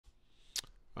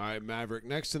All right, Maverick.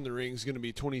 Next in the ring is going to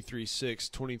be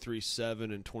 23-6, 23-7,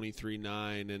 and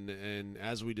 23-9. And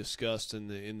as we discussed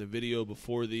in the video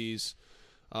before these,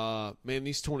 man,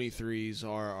 these 23s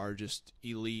are just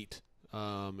elite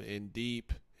and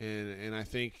deep. And I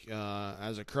think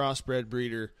as a crossbred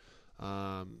breeder,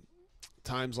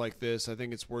 times like this, I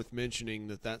think it's worth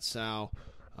mentioning that sow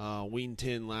weaned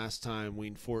 10 last time,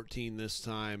 weaned 14 this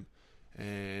time,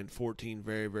 and 14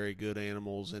 very, very good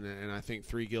animals. And I think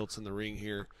 3 gilts in the ring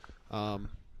here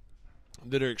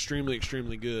that are extremely,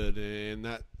 extremely good. And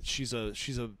that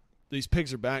these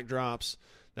pigs are backdrops.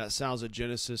 That sow's a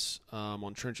Genesis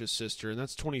on Trench's sister, and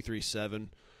that's 23-7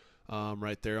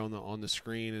 right there on the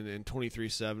screen. And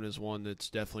 23-7 is one that's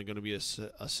definitely going to be a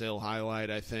sale highlight,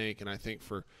 I think. And I think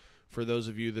for those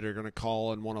of you that are going to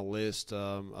call and want a list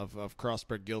of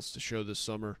crossbred gilts to show this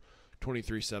summer,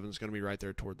 23-7 is going to be right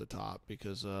there toward the top,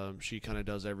 because she kind of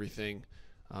does everything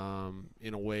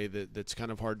in a way that's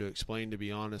kind of hard to explain, to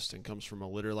be honest, and comes from a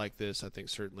litter like this. I think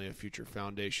certainly a future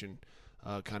foundation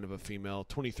kind of a female.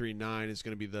 23-9 is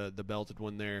going to be the belted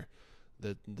one there.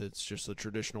 That's just the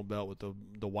traditional belt with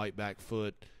the white back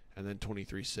foot, and then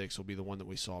 23-6 will be the one that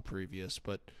we saw previous.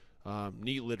 But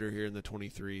neat litter here in the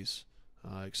 23s.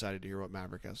 Excited to hear what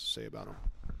Maverick has to say about them.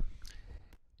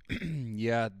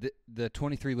 Yeah, the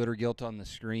 23 litter gilt on the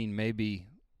screen may be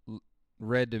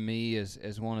read to me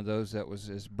as one of those that was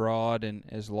as broad and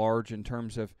as large in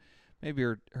terms of maybe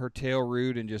her tail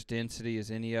root and just density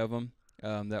as any of them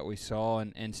that we saw,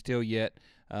 and still yet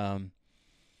to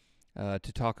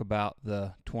talk about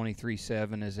the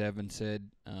 23-7, as Evan said,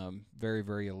 very,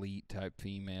 very elite type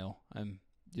female.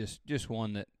 Just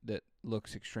one that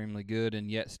looks extremely good,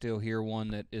 and yet still here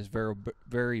one that is very,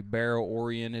 very barrel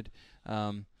oriented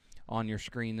on your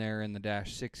screen there in the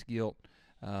 -6 gilt.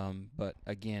 But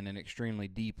again, an extremely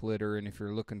deep litter, and if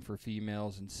you're looking for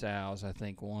females and sows, I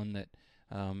think one that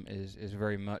is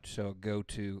very much so a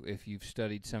go-to if you've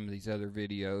studied some of these other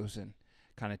videos and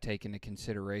kind of take into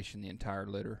consideration the entire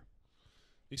litter.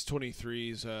 These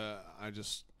 23s, I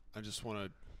just want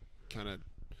to kind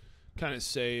of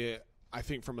say, I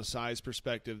think from a size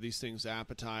perspective, these things'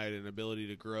 appetite and ability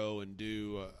to grow and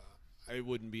do, it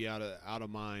wouldn't be out of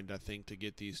mind, I think, to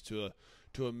get these to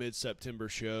a mid-September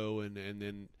show, and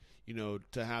then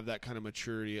to have that kind of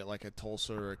maturity at like a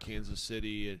Tulsa or a Kansas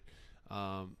City,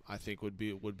 I think would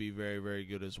be very, very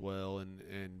good as well,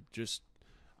 and just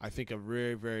I think a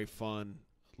very, very fun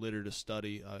litter to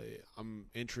study. I'm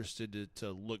interested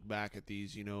to look back at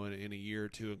these in a year or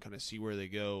two and kind of see where they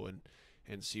go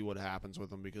and see what happens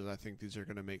with them, because I think these are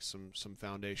going to make some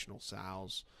foundational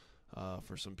sows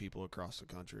for some people across the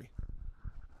country.